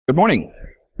Good morning.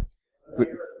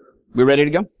 We ready to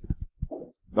go?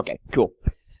 Okay, cool.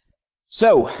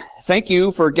 So, thank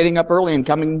you for getting up early and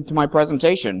coming to my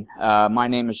presentation. My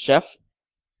name is Chef,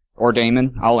 or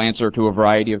Damon. I'll answer to a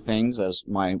variety of things, as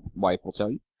my wife will tell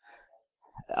you.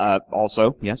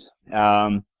 Also, yes.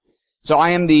 So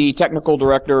I am the technical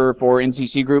director for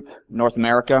NCC Group, North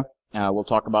America. We'll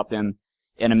talk about them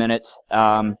in a minute.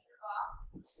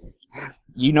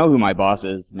 You know who my boss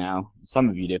is now. Some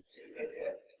of you do.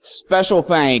 Special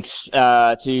thanks to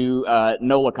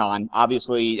NolaCon.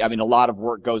 Obviously, I mean, a lot of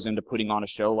work goes into putting on a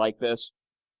show like this.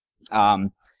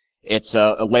 It's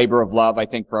a labor of love, I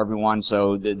think, for everyone.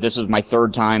 So this is my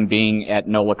third time being at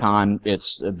NolaCon.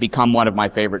 It's become one of my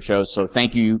favorite shows. So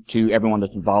thank you to everyone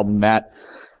that's involved in that.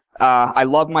 I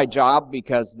love my job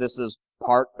because this is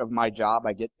part of my job.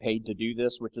 I get paid to do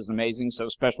this, which is amazing. So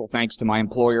special thanks to my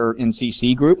employer,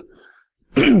 NCC Group.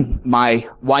 My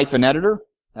wife and editor.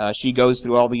 She goes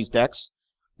through all these decks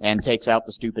and takes out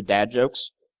the stupid dad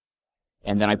jokes,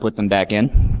 and then I put them back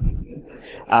in.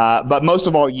 But most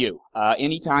of all, you.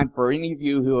 Anytime, for any of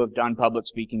you who have done public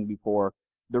speaking before,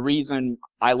 the reason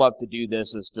I love to do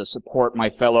this is to support my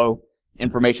fellow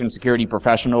information security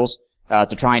professionals,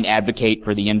 to try and advocate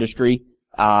for the industry.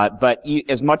 But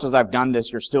as much as I've done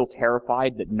this, you're still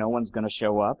terrified that no one's going to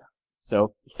show up.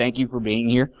 So thank you for being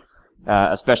here.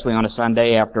 Especially on a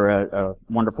Sunday after a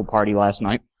wonderful party last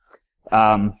night.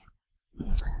 Oh,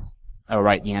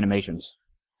 right, the animations.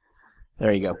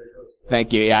 There you go.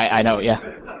 Thank you. Yeah, I know, yeah.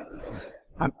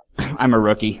 I'm a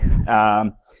rookie.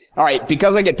 All right,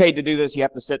 because I get paid to do this, you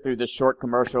have to sit through this short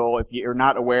commercial. If you're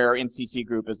not aware, NCC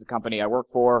Group is the company I work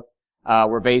for.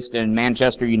 We're based in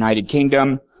Manchester, United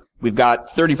Kingdom. We've got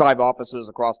 35 offices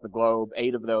across the globe.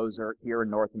 8 of those are here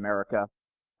in North America.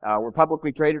 We're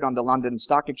publicly traded on the London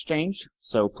Stock Exchange,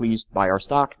 so please buy our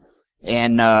stock.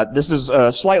 And this is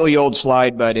a slightly old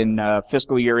slide, but in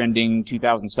fiscal year ending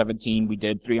 2017, we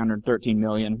did $313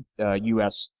 million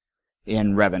US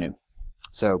in revenue.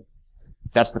 So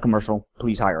that's the commercial.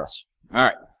 Please hire us. All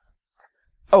right.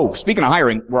 Oh, speaking of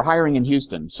hiring, we're hiring in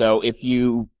Houston. So if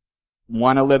you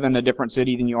want to live in a different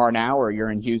city than you are now, or you're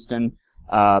in Houston,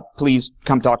 please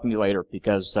come talk to me later,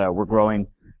 because we're growing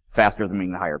faster than we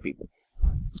can hire people.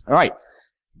 All right.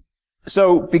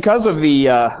 So because of the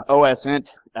OSINT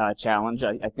challenge,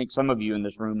 I think some of you in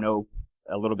this room know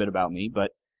a little bit about me,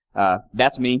 but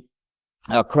that's me.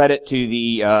 Credit to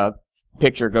the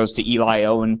picture goes to Eli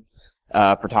Owen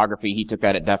photography. He took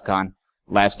that at DEF CON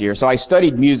last year. So I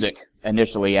studied music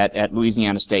initially at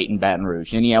Louisiana State in Baton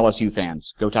Rouge. Any LSU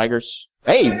fans? Go Tigers!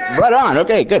 Hey, right on.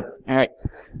 Okay, good. All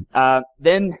right.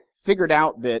 Then figured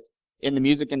out that in the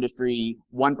music industry,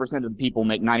 1% of the people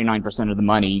make 99% of the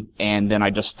money, and then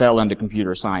I just fell into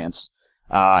computer science.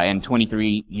 And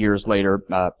 23 years later,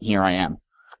 here I am.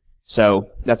 So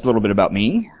that's a little bit about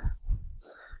me.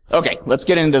 Okay, let's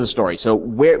get into the story. So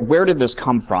where did this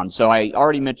come from? So I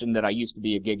already mentioned that I used to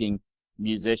be a gigging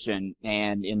musician,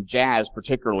 and in jazz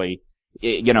particularly,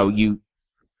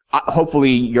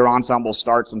 hopefully your ensemble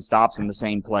starts and stops in the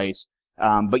same place.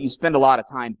 But you spend a lot of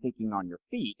time thinking on your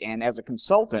feet. And as a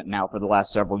consultant now for the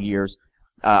last several years,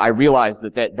 I realized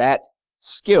that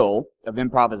skill of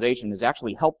improvisation has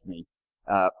actually helped me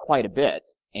quite a bit.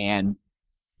 And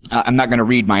I'm not going to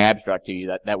read my abstract to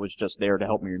you. That was just there to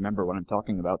help me remember what I'm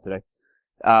talking about today.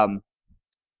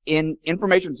 In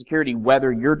information security,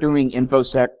 whether you're doing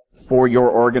Infosec for your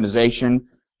organization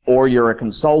or you're a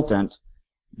consultant,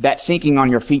 that thinking on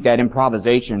your feet, that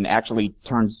improvisation actually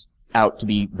turns out to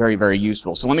be very, very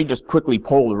useful. So let me just quickly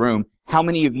poll the room. How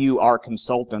many of you are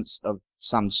consultants of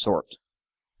some sort?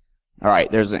 All right,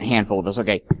 there's a handful of us.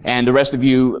 Okay, and the rest of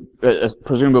you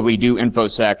presumably do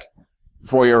Infosec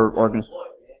for your organization.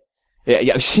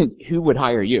 Yeah, who would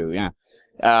hire you? Yeah.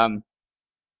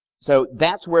 So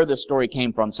that's where the story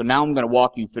came from. So now I'm going to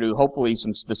walk you through, hopefully,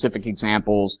 some specific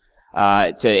examples.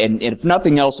 And if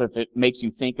nothing else, if it makes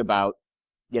you think about,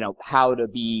 how to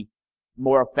be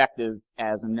more effective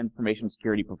as an information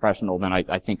security professional, then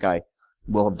I think I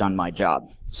will have done my job.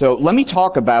 So let me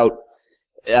talk about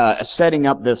setting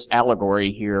up this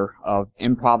allegory here of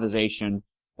improvisation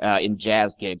in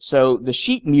jazz gigs. So the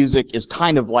sheet music is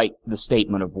kind of like the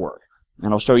statement of work,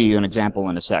 and I'll show you an example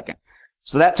in a second.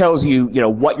 So that tells you,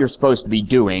 what you're supposed to be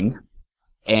doing,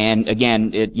 and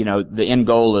again, the end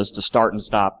goal is to start and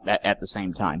stop at the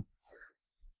same time.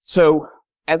 So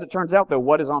as it turns out, though,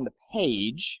 what is on the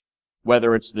page,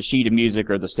 whether it's the sheet of music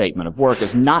or the statement of work,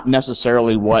 is not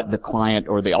necessarily what the client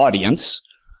or the audience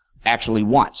actually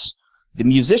wants. The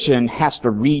musician has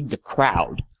to read the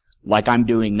crowd, like I'm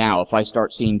doing now. If I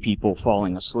start seeing people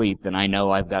falling asleep, then I know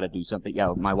I've got to do something.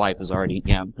 Yeah, my wife is already,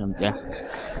 yeah.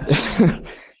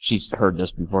 She's heard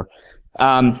this before.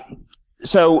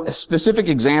 So specific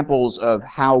examples of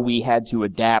how we had to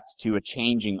adapt to a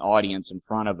changing audience in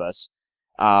front of us.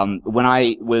 When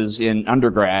I was in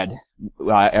undergrad,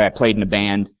 I played in a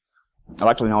band. Oh,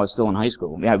 actually, no, I was still in high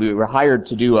school. Yeah, we were hired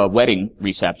to do a wedding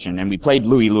reception, and we played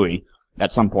Louie Louie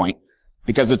at some point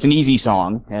because it's an easy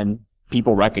song and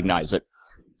people recognize it.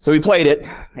 So we played it,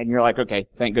 and you're like, okay,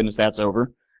 thank goodness that's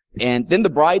over. And then the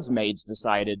bridesmaids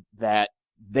decided that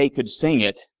they could sing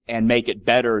it and make it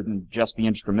better than just the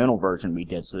instrumental version we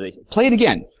did. So they said, play it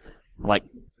again. Like,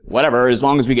 whatever, as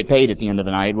long as we get paid at the end of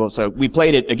the night. Well, so we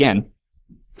played it again,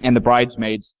 and the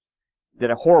bridesmaids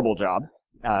did a horrible job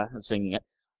of singing it.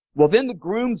 Well, then the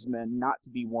groomsmen, not to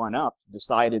be one-up,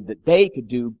 decided that they could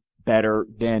do better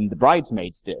than the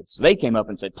bridesmaids did. So they came up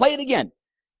and said, play it again.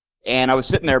 And I was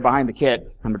sitting there behind the kit,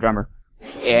 I'm a drummer,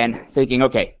 and thinking,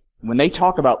 okay, when they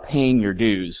talk about paying your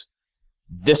dues,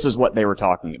 this is what they were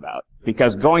talking about.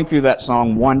 Because going through that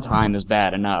song one time is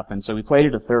bad enough. And so we played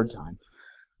it a third time.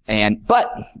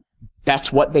 But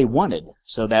that's what they wanted.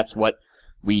 So that's what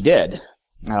we did.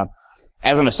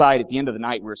 As an aside, at the end of the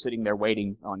night, we were sitting there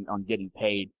waiting on getting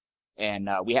paid. And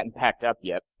we hadn't packed up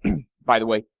yet. By the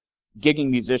way, gigging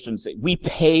musicians, we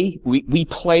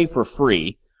play for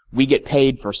free. We get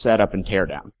paid for setup and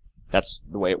teardown. That's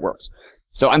the way it works.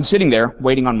 So I'm sitting there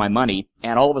waiting on my money,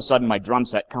 and all of a sudden my drum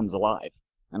set comes alive.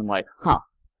 And I'm like,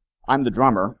 I'm the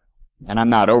drummer, and I'm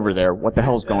not over there. What the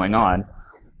hell's going on?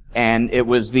 And it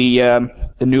was the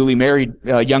newly married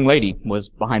young lady was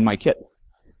behind my kit.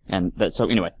 And so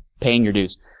anyway, paying your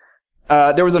dues.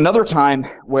 There was another time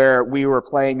where we were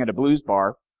playing at a blues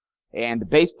bar, and the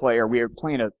bass player, we were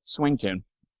playing a swing tune,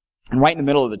 and right in the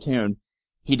middle of the tune,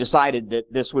 he decided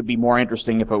that this would be more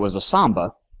interesting if it was a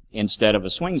samba instead of a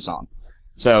swing song.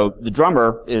 So the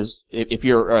drummer is, if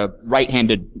you're a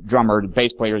right-handed drummer, the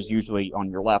bass player is usually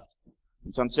on your left.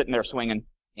 And so I'm sitting there swinging,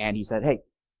 and he said, hey,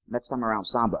 next time around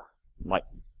samba. I'm like,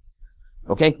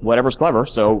 okay, whatever's clever.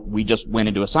 So we just went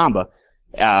into a samba.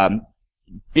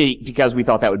 Because we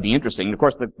thought that would be interesting. And of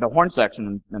course, the horn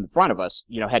section in the front of us,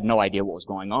 had no idea what was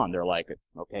going on. They're like,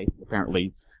 okay,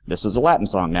 apparently this is a Latin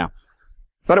song now.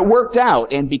 But it worked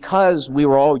out, and because we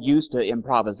were all used to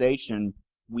improvisation,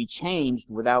 we changed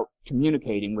without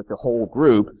communicating with the whole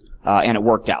group, and it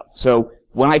worked out. So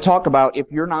when I talk about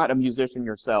if you're not a musician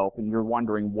yourself and you're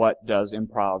wondering what does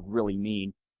improv really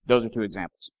mean, those are two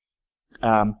examples.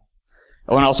 And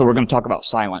also we're going to talk about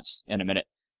silence in a minute.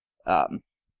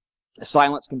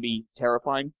 Silence can be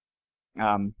terrifying.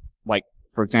 Like,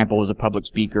 for example, as a public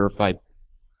speaker, if I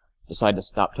decide to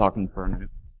stop talking for a minute.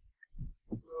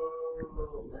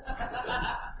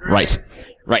 Right.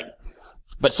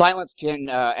 But silence can,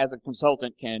 as a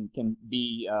consultant, can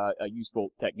be a useful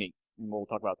technique, and we'll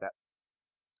talk about that.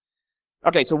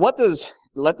 Okay, so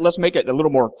let's make it a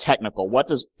little more technical. What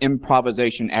does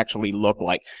improvisation actually look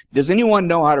like? Does anyone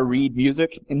know how to read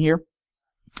music in here?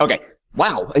 Okay.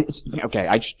 Wow. Okay,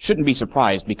 I shouldn't be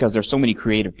surprised because there's so many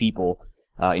creative people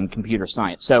in computer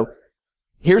science. So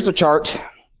here's a chart,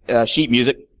 sheet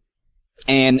music,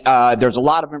 and there's a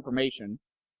lot of information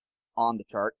on the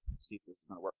chart. Let's see if this is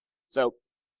going to work. So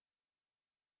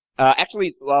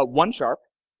actually, 1 sharp,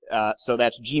 so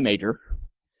that's G major,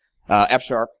 F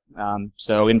sharp,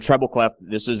 so in treble clef,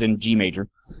 this is in G major.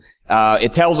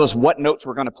 It tells us what notes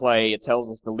we're going to play. It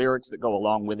tells us the lyrics that go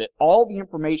along with it. All the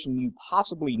information you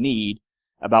possibly need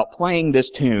about playing this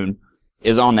tune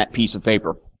is on that piece of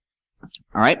paper.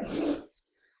 All right?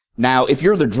 Now, if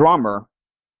you're the drummer,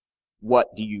 what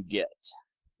do you get?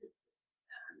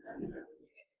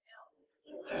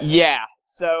 Yeah,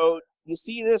 so you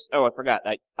see this? Oh, I forgot.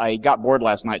 I got bored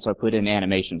last night, so I put in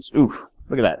animations. Oof,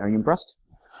 look at that. Are you impressed?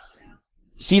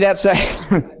 See that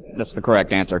section? That's the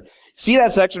correct answer. See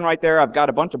that section right there? I've got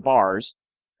a bunch of bars,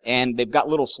 and they've got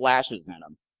little slashes in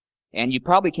them. And you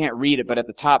probably can't read it, but at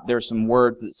the top there's some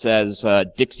words that says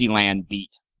Dixieland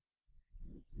beat.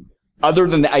 Other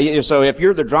than that, so if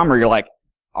you're the drummer, you're like,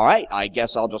 all right, I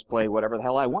guess I'll just play whatever the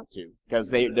hell I want to. Because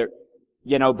they're,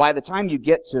 by the time you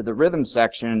get to the rhythm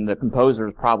section, the composer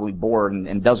is probably bored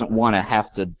and doesn't want to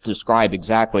have to describe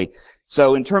exactly.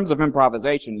 So in terms of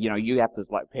improvisation, you have to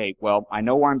like, hey, well, I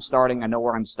know where I'm starting, I know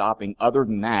where I'm stopping. Other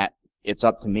than that, it's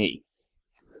up to me.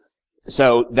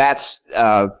 So that's,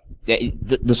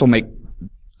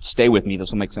 stay with me,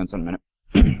 this will make sense in a minute.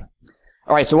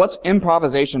 All right, so what's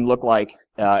improvisation look like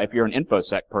if you're an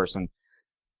Infosec person?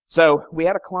 So we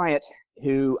had a client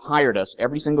who hired us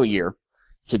every single year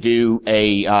to do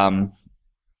an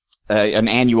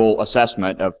annual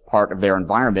assessment of part of their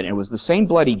environment. It was the same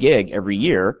bloody gig every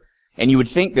year, and you would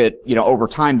think that, over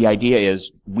time the idea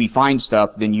is we find stuff,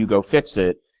 then you go fix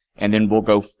it, and then we'll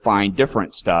go find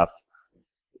different stuff.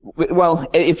 Well,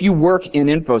 if you work in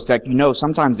Infosec, you know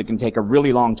sometimes it can take a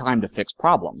really long time to fix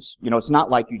problems. You know, it's not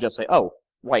like you just say, oh,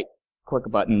 right, click a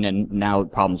button and now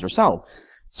problems are solved.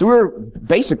 So we're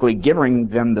basically giving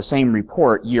them the same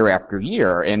report year after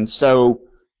year. And so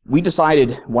we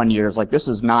decided one year, it's like, this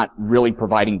is not really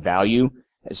providing value.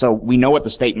 So we know what the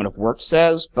statement of work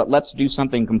says, but let's do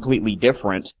something completely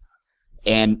different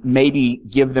and maybe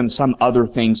give them some other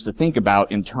things to think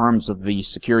about in terms of the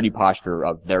security posture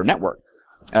of their network.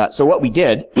 So what we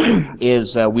did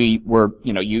is we were,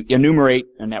 you enumerate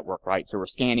a network, right? So we're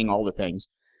scanning all the things.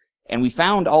 And we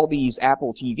found all these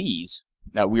Apple TVs.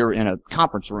 We were in a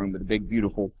conference room with a big,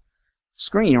 beautiful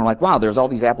screen. And we're like, wow, there's all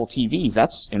these Apple TVs.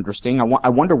 That's interesting. I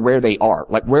wonder where they are.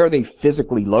 Like, where are they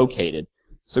physically located?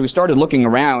 So we started looking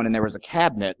around, and there was a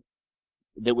cabinet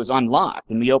that was unlocked.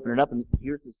 And we opened it up, and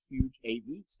here's this huge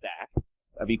AV stack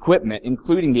of equipment,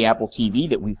 including the Apple TV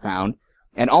that we found,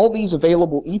 and all these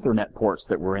available Ethernet ports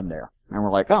that were in there. And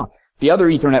we're like, oh. The other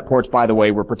Ethernet ports, by the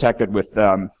way, were protected with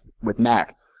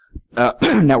NAC,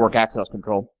 network access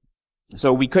control.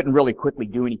 So we couldn't really quickly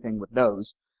do anything with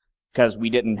those because we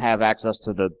didn't have access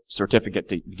to the certificate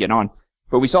to get on.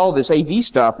 But we saw this AV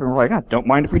stuff, and we're like, oh, don't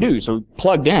mind if we do. So we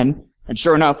plugged in, and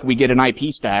sure enough, we get an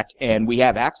IP stack, and we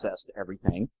have access to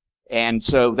everything. And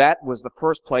so that was the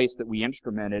first place that we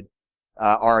instrumented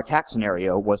our attack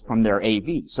scenario, was from their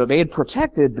AV. So they had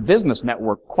protected the business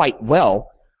network quite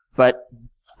well, but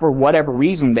for whatever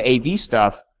reason, the AV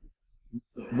stuff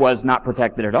was not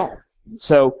protected at all.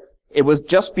 So it was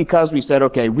just because we said,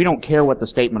 okay, we don't care what the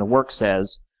statement of work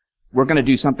says. We're going to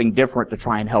do something different to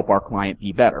try and help our client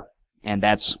be better. And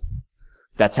that's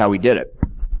how we did it.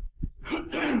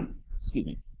 Excuse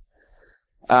me.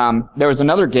 There was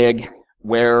another gig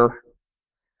where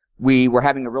we were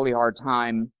having a really hard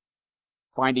time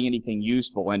finding anything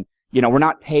useful. And, we're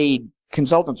not paid,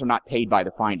 consultants are not paid by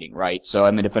the finding, right? So,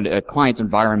 I mean, if a client's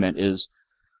environment is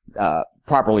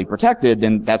properly protected,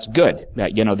 then that's good.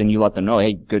 That, then you let them know,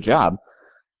 hey, good job.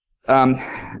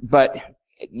 But,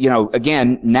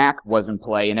 again, NAC was in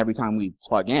play, and every time we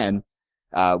plug in,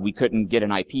 we couldn't get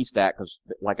an IP stack because,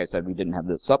 like I said, we didn't have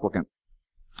the supplicant.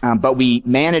 But we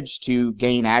managed to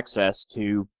gain access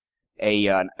to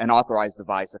an authorized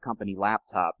device, a company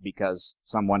laptop, because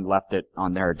someone left it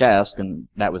on their desk, and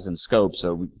that was in scope.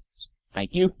 So we,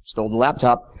 thank you, stole the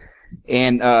laptop,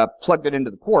 and plugged it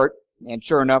into the port. And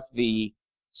sure enough, the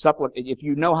supplicant, if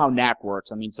you know how NAC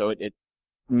works, I mean, so it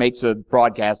makes a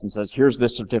broadcast and says, here's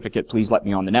this certificate, please let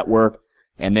me on the network.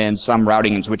 And then some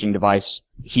routing and switching device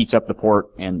heats up the port,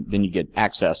 and then you get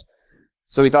access.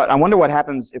 So we thought, I wonder what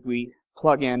happens if we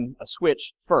plug in a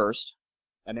switch first,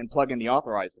 and then plug in the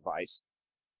authorized device.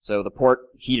 So the port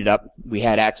heated up, we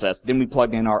had access. Then we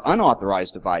plugged in our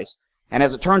unauthorized device. And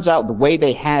as it turns out, the way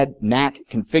they had NAC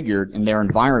configured in their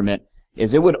environment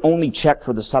is it would only check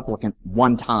for the supplicant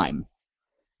one time.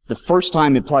 The first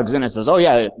time it plugs in, it says, oh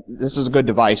yeah, this is a good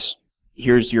device.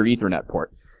 Here's your Ethernet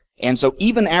port. And so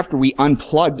even after we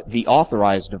unplugged the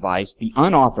authorized device, the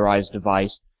unauthorized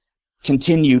device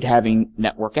continued having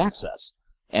network access.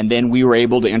 And then we were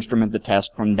able to instrument the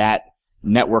test from that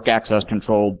network access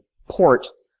controlled port,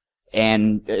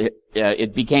 and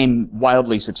it became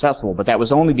wildly successful. But that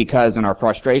was only because in our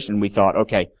frustration we thought,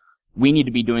 okay, we need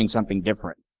to be doing something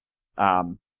different.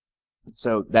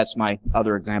 So that's my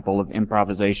other example of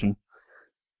improvisation.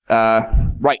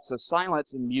 Right, so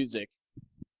silence in music.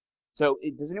 So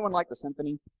does anyone like the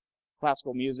symphony,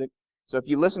 classical music? So if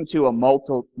you listen to a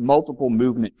multiple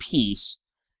movement piece,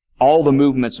 all the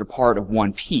movements are part of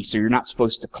one piece, so you're not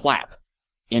supposed to clap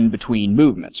in between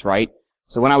movements, right?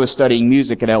 So when I was studying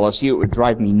music at LSU, it would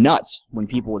drive me nuts when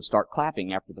people would start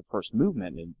clapping after the first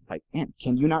movement. And like, man,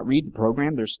 can you not read the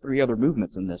program? There's 3 other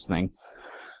movements in this thing.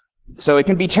 So it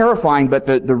can be terrifying, but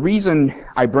the reason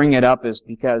I bring it up is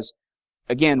because,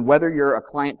 again, whether you're a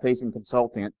client-facing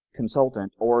consultant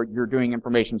or you're doing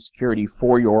information security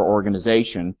for your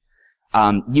organization,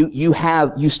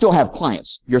 you still have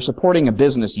clients. You're supporting a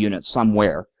business unit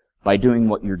somewhere by doing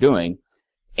what you're doing.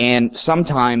 And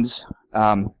sometimes,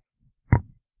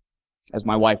 as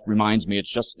my wife reminds me,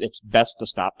 it's best to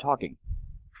stop talking.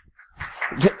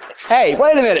 Hey,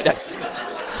 wait a minute.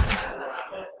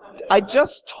 I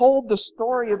just told the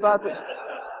story about the...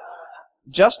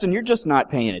 Justin, you're just not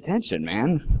paying attention,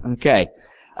 man. Okay.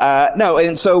 No,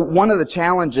 and so one of the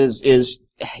challenges is,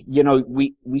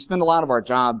 we spend a lot of our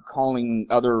job calling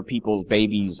other people's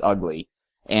babies ugly.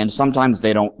 And sometimes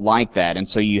they don't like that. And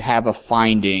so you have a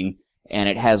finding, and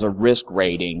it has a risk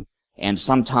rating. And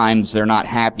sometimes they're not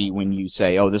happy when you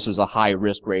say, oh, this is a high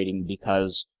risk rating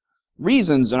because,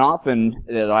 reasons, and often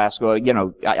they'll ask, well, you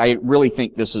know, I really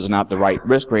think this is not the right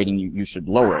risk rating, you should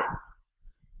lower it.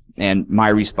 And my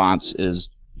response is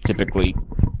typically,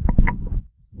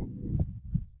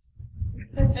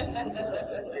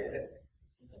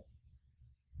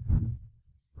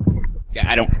 yeah,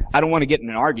 I don't want to get in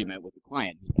an argument with the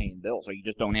client who's paying bills, so you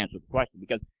just don't answer the question,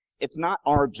 because it's not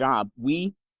our job.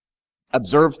 We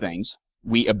observe things.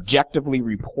 We objectively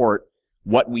report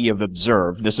what we have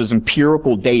observed. This is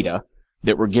empirical data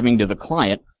that we're giving to the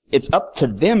client. It's up to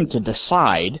them to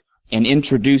decide and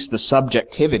introduce the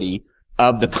subjectivity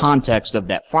of the context of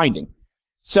that finding.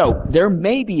 So there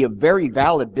may be a very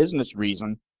valid business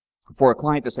reason for a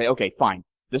client to say, okay, fine,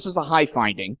 this is a high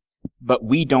finding, but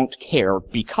we don't care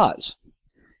because.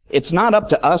 It's not up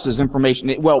to us as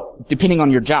information. Well, depending on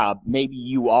your job, maybe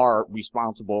you are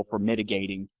responsible for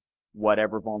mitigating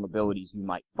whatever vulnerabilities you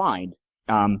might find.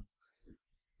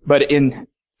 But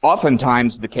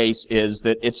oftentimes the case is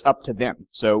that it's up to them.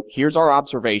 So here's our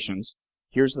observations,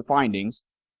 here's the findings,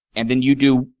 and then you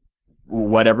do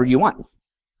whatever you want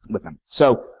with them.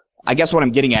 So I guess what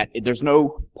I'm getting at, there's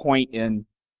no point in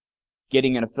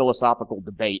getting in a philosophical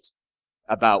debate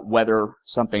about whether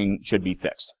something should be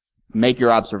fixed. Make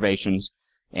your observations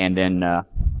and then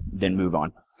move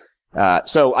on.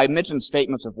 So I mentioned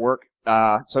statements of work.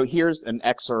 So here's an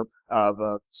excerpt of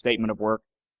a statement of work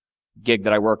gig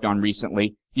that I worked on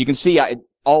recently. You can see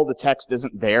all the text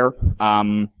isn't there.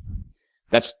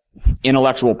 That's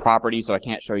intellectual property, so I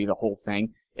can't show you the whole thing.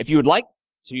 If you would like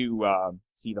to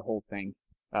see the whole thing,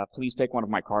 please take one of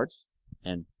my cards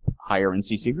and hire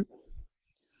NCC Group.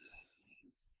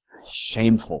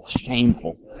 Shameful,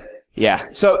 shameful. Yeah.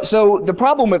 So the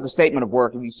problem with the statement of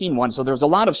work, if you've seen one, so there's a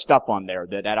lot of stuff on there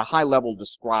that at a high level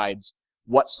describes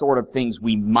what sort of things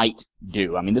we might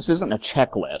do. I mean, this isn't a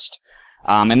checklist.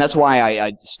 And that's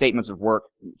why statements of work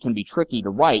can be tricky to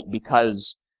write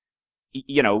because,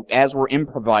 you know, as we're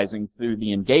improvising through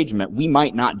the engagement, we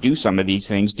might not do some of these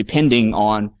things depending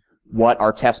on what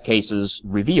our test cases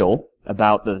reveal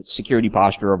about the security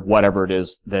posture of whatever it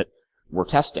is that we're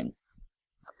testing.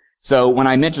 So when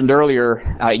I mentioned earlier,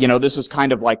 you know, this is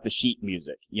kind of like the sheet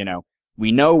music. You know,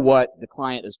 we know what the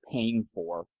client is paying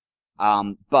for,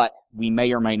 but we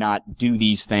may or may not do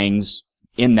these things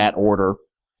in that order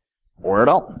or at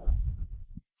all.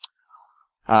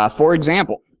 For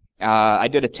example, I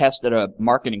did a test at a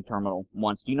marketing terminal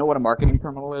once. Do you know what a marketing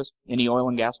terminal is? Any oil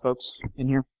and gas folks in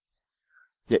here?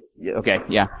 Yeah, okay,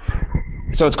 yeah.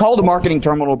 So it's called a marketing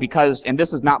terminal because, and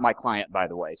this is not my client, by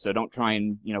the way, so don't try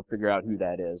and, you know, figure out who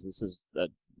that is. This is,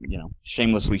 you know,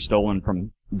 shamelessly stolen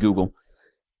from Google.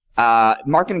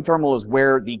 Marketing terminal is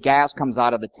where the gas comes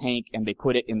out of the tank and they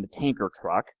put it in the tanker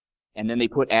truck, and then they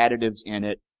put additives in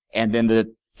it, and then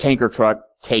the tanker truck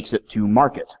takes it to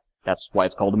market. That's why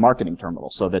it's called a marketing terminal.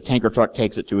 So the tanker truck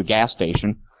takes it to a gas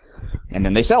station, and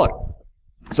then they sell it.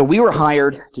 So we were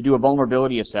hired to do a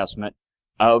vulnerability assessment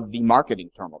of the marketing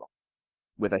terminal,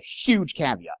 with a huge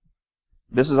caveat.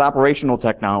 This is operational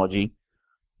technology.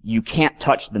 You can't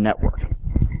touch the network.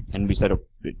 And we said,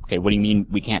 okay, what do you mean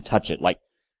we can't touch it? Like,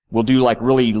 we'll do like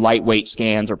really lightweight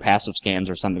scans or passive scans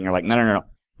or something. You're like, no.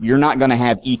 You're not going to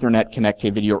have Ethernet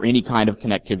connectivity or any kind of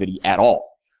connectivity at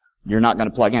all. You're not going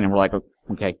to plug in. And we're like,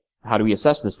 okay, how do we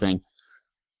assess this thing?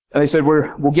 And they said,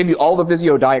 we'll give you all the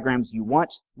Visio diagrams you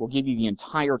want. We'll give you the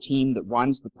entire team that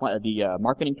runs the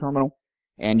marketing terminal.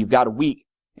 And you've got a week.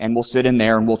 And we'll sit in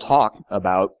there and we'll talk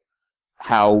about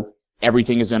how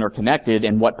everything is interconnected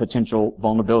and what potential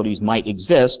vulnerabilities might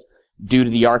exist due to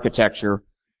the architecture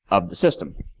of the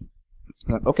system.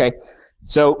 Okay.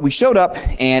 So we showed up,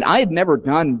 and I had never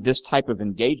done this type of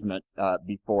engagement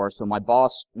before, so my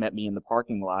boss met me in the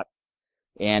parking lot,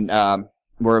 and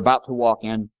we're about to walk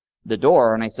in the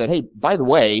door, and I said, hey, by the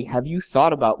way, have you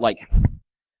thought about, like,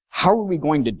 how are we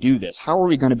going to do this? How are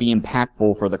we going to be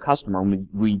impactful for the customer when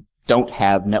we don't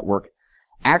have network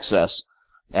access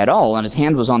at all? And his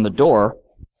hand was on the door,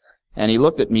 and he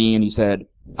looked at me and he said,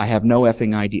 I have no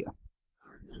effing idea.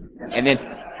 And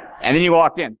then he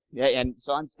walked in. Yeah, and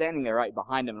so I'm standing there right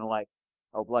behind him and I'm like,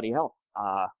 oh, bloody hell.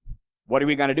 What are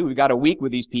we going to do? We've got a week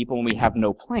with these people and we have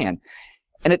no plan.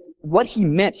 And it's what he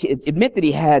meant. It meant that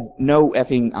he had no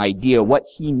effing idea. What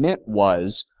he meant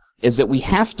is that we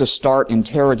have to start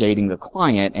interrogating the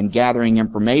client and gathering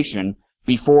information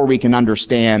before we can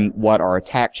understand what our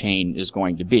attack chain is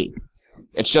going to be.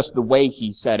 It's just the way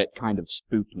he said it kind of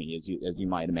spooked me, as you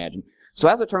might imagine. So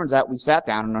as it turns out, we sat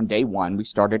down, and on day one, we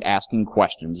started asking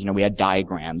questions. You know, we had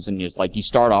diagrams, and it's like, you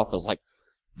start off as like,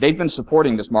 they've been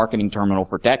supporting this marketing terminal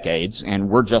for decades, and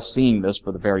we're just seeing this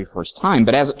for the very first time.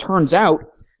 But as it turns out,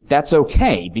 that's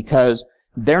okay, because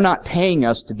they're not paying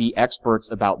us to be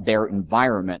experts about their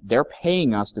environment. They're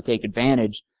paying us to take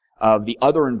advantage of the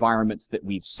other environments that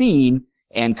we've seen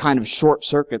and kind of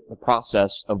short-circuit the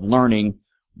process of learning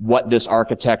what this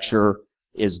architecture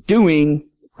is doing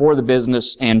for the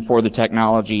business and for the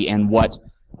technology and what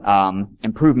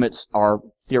improvements are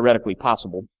theoretically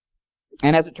possible.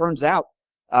 And as it turns out,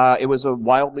 it was a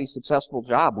wildly successful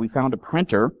job. We found a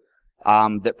printer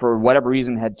that for whatever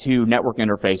reason had two network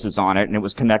interfaces on it, and it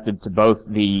was connected to both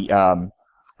the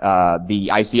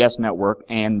ICS network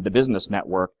and the business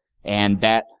network, and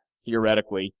that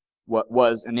theoretically what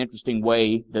was an interesting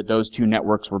way that those two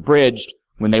networks were bridged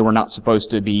when they were not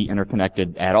supposed to be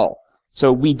interconnected at all.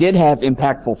 So we did have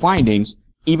impactful findings,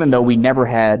 even though we never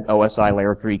had OSI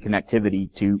Layer 3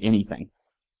 connectivity to anything.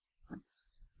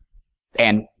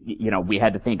 And, we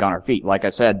had to think on our feet. Like I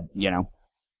said,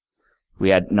 we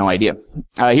had no idea.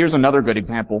 Here's another good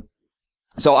example.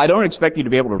 So I don't expect you to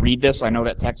be able to read this. I know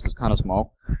that text is kind of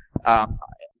small.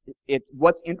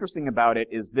 What's interesting about it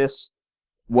is this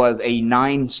was a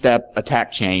 9-step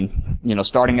attack chain.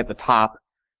 Starting at the top,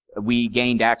 we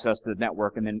gained access to the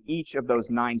network, and then each of those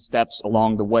 9 steps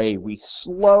along the way, we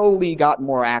slowly got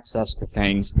more access to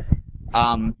things.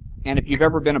 And if you've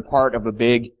ever been a part of a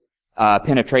big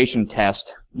penetration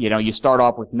test, you start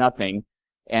off with nothing,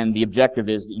 and the objective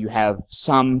is that you have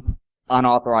some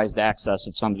unauthorized access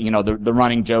of some, the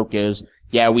running joke is,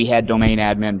 yeah, we had domain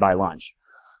admin by lunch.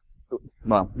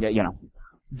 Well, yeah,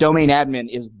 domain admin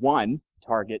is one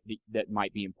target that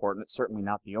might be important. It's certainly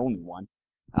not the only one.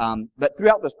 But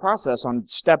throughout this process, on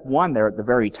step 1 there at the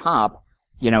very top,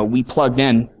 we plugged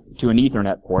in to an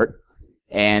Ethernet port,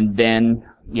 and then,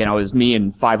 it was me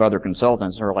and 5 other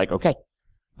consultants who were like, okay,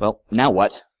 well, now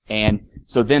what? And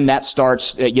so then that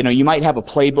starts, you might have a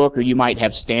playbook, or you might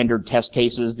have standard test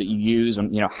cases that you use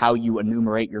on, how you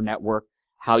enumerate your network,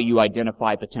 how you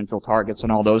identify potential targets,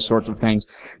 and all those sorts of things.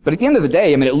 But at the end of the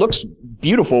day, it looks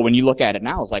beautiful when you look at it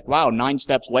now. It's like, wow, 9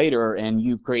 steps later, and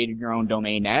you've created your own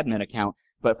domain admin account.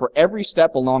 But for every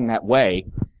step along that way,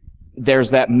 there's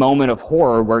that moment of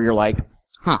horror where you're like,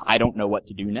 I don't know what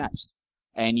to do next.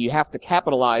 And you have to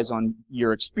capitalize on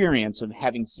your experience of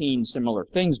having seen similar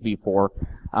things before.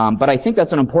 But I think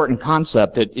that's an important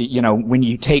concept that, when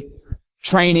you take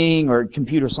training or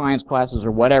computer science classes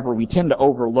or whatever, we tend to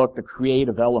overlook the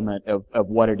creative element of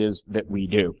what it is that we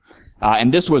do.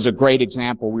 And this was a great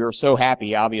example. We were so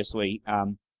happy, obviously.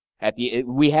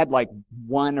 We had like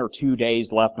 1 or 2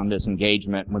 days left on this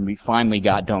engagement when we finally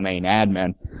got domain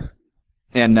admin.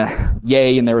 And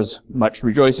yay, and there was much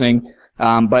rejoicing.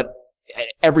 But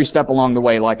every step along the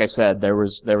way, like I said, there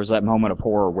was that moment of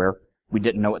horror where we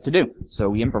didn't know what to do. So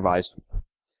we improvised.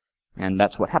 And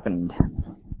that's what happened.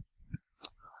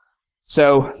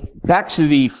 So back to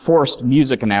the forced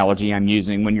music analogy I'm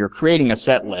using when you're creating a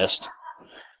set list.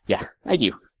 Yeah, thank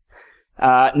you.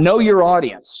 Know your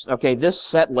audience. Okay, this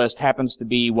set list happens to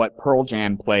be what Pearl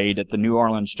Jam played at the New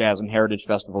Orleans Jazz and Heritage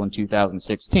Festival in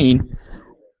 2016.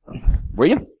 Were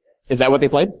you? Is that what they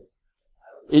played?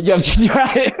 I'm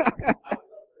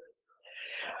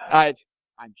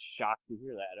shocked to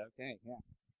hear that. Okay,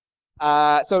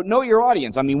 yeah. So know your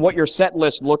audience. What your set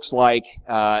list looks like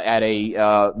at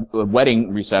a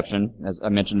wedding reception, as I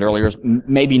mentioned earlier, is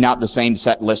maybe not the same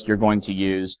set list you're going to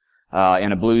use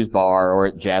in a blues bar or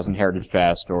at Jazz and Heritage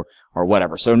Fest or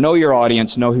whatever. So know your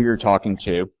audience, know who you're talking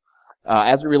to.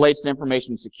 As it relates to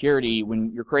information security,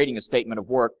 when you're creating a statement of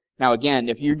work, now again,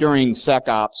 if you're doing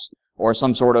SecOps or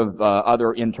some sort of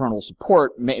other internal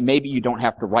support, maybe you don't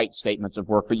have to write statements of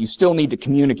work, but you still need to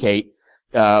communicate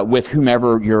with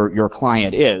whomever your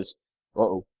client is.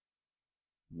 Uh-oh.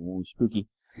 Ooh, spooky.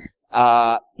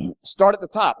 Start at the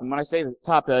top. And when I say the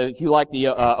top, if you like the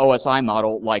OSI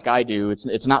model like I do,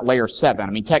 it's not layer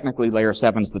 7. Technically layer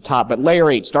 7 is the top, but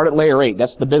layer 8, start at layer 8.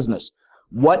 That's the business.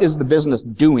 What is the business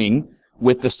doing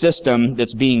with the system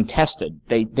that's being tested?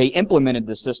 They implemented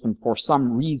the system for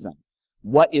some reason.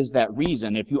 What is that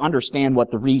reason? If you understand what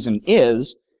the reason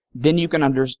is, then you can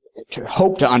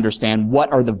hope to understand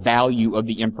what are the value of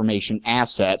the information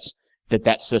assets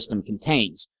that system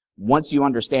contains. Once you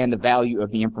understand the value of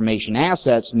the information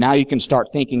assets, now you can start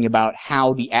thinking about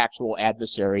how the actual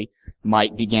adversary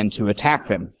might begin to attack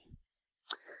them.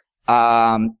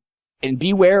 And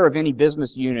beware of any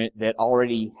business unit that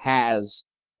already has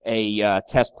a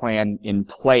test plan in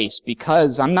place,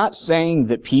 because I'm not saying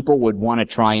that people would want to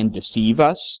try and deceive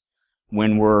us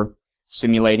when we're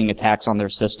simulating attacks on their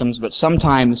systems, but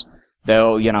sometimes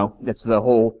they'll, it's the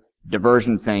whole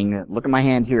diversion thing. Look at my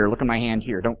hand here, look at my hand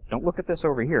here. Don't look at this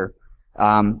over here.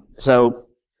 So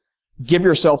give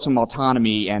yourself some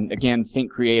autonomy and again,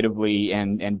 think creatively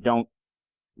and don't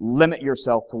limit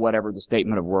yourself to whatever the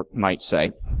statement of work might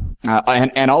say.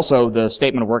 And also, the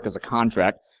statement of work is a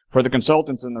contract. For the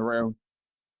consultants in the room,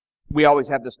 we always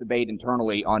have this debate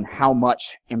internally on how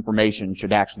much information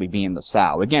should actually be in the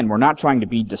SOW. Again, we're not trying to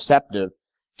be deceptive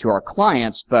to our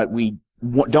clients, but we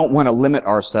don't want to limit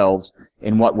ourselves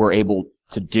in what we're able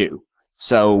to do.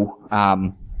 So,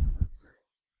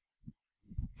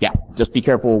 yeah, just be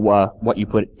careful what you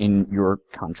put in your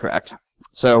contract.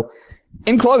 So,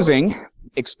 in closing,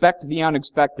 expect the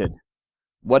unexpected.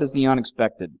 What is the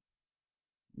unexpected?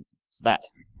 It's that.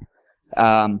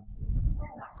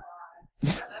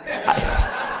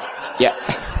 Yeah.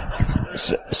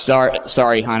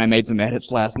 Sorry, hon. I made some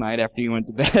edits last night after you went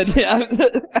to bed. Yeah.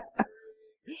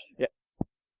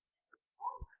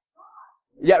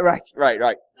 Yeah. Right.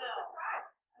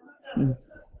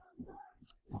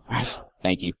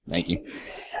 Thank you.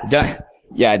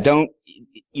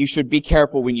 You should be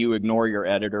careful when you ignore your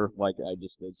editor, like I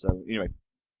just did. So anyway.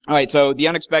 All right, so the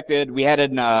unexpected, we had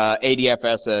an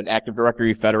ADFS, an Active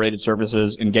Directory Federated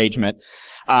Services engagement.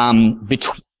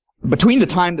 Between the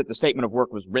time that the statement of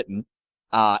work was written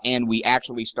and we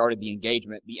actually started the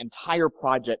engagement, the entire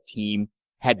project team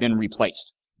had been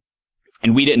replaced.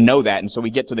 And we didn't know that, and so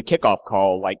we get to the kickoff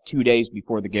call like 2 days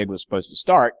before the gig was supposed to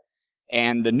start,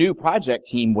 and the new project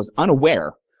team was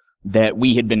unaware that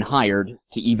we had been hired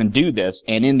to even do this,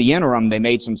 and in the interim, they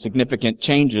made some significant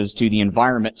changes to the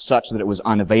environment such that it was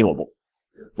unavailable.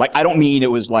 Like, I don't mean it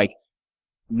was like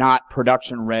not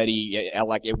production ready,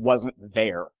 like it wasn't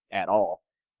there at all.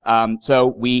 So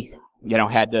we,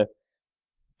 had to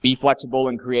be flexible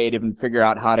and creative and figure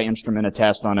out how to instrument a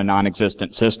test on a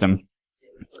non-existent system.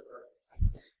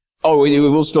 Oh, we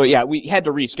will still, yeah, we had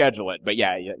to reschedule it, but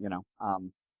yeah,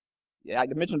 I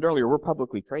mentioned earlier, we're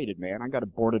publicly traded, man. I got a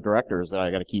board of directors that I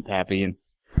got to keep happy and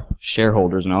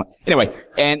shareholders and all. Anyway,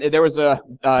 and there was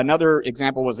another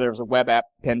example was there was a web app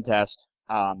pen test,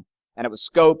 and it was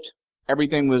scoped.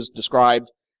 Everything was described.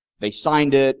 They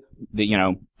signed it,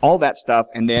 all that stuff.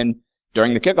 And then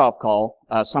during the kickoff call,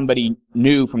 somebody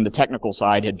new from the technical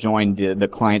side had joined the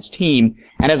client's team.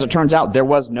 And as it turns out, there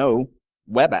was no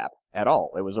web app at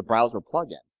all. It was a browser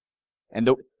plugin. And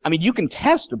you can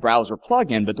test a browser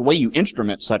plugin, but the way you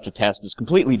instrument such a test is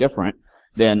completely different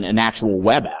than an actual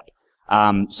web app.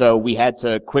 So we had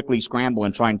to quickly scramble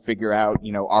and try and figure out,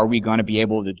 are we going to be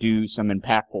able to do some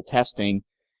impactful testing?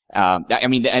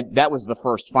 That was the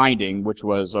first finding, which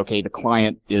was, okay, the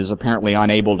client is apparently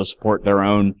unable to support their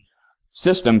own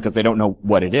system because they don't know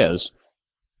what it is.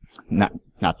 Not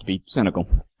to be cynical.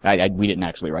 We didn't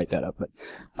actually write that up,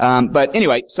 but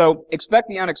anyway, so expect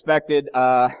the unexpected.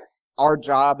 Our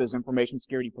job as information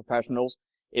security professionals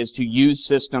is to use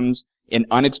systems in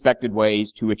unexpected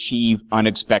ways to achieve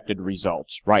unexpected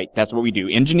results, right? That's what we do.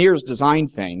 Engineers design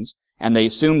things, and they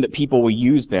assume that people will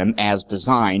use them as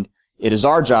designed. It is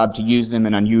our job to use them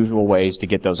in unusual ways to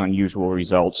get those unusual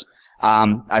results.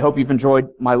 I hope you've enjoyed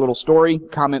my little story.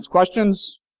 Comments,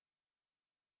 questions?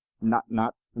 Not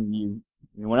from you.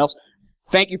 Anyone else?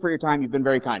 Thank you for your time. You've been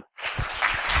very kind.